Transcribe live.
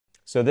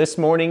So this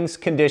morning's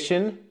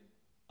condition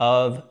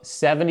of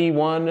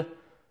 71%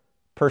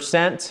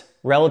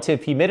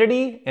 relative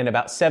humidity and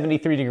about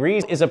 73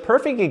 degrees is a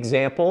perfect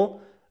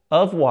example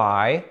of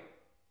why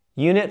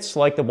units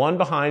like the one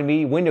behind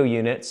me, window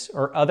units,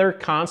 or other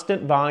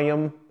constant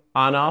volume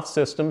on-off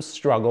systems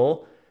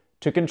struggle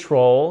to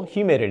control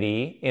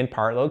humidity in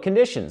part load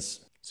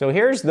conditions. So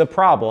here's the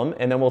problem,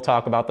 and then we'll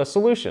talk about the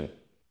solution.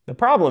 The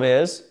problem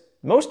is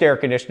most air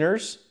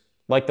conditioners,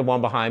 like the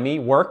one behind me,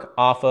 work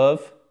off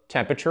of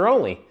temperature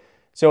only.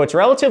 So it's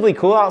relatively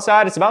cool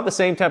outside. It's about the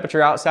same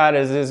temperature outside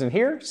as it is in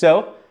here.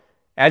 So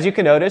as you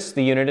can notice,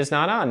 the unit is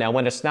not on. Now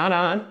when it's not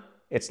on,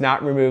 it's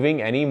not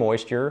removing any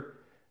moisture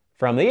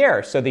from the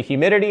air. So the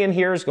humidity in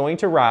here is going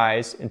to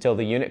rise until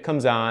the unit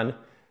comes on.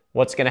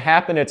 What's going to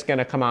happen? It's going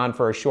to come on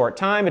for a short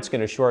time. It's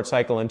going to short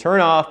cycle and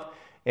turn off.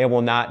 It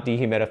will not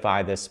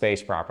dehumidify this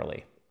space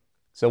properly.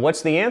 So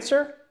what's the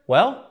answer?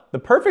 Well, the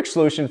perfect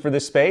solution for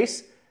this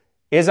space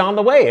is on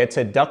the way. It's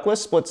a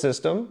ductless split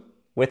system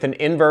with an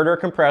inverter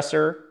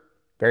compressor,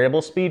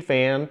 variable speed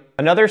fan.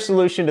 Another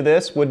solution to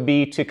this would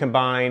be to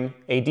combine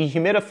a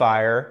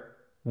dehumidifier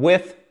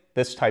with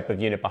this type of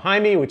unit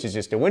behind me, which is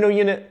just a window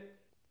unit.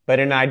 But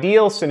in an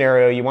ideal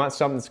scenario, you want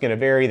something that's going to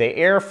vary the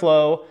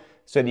airflow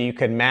so that you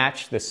can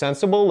match the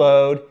sensible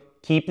load,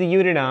 keep the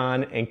unit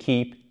on, and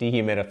keep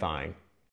dehumidifying.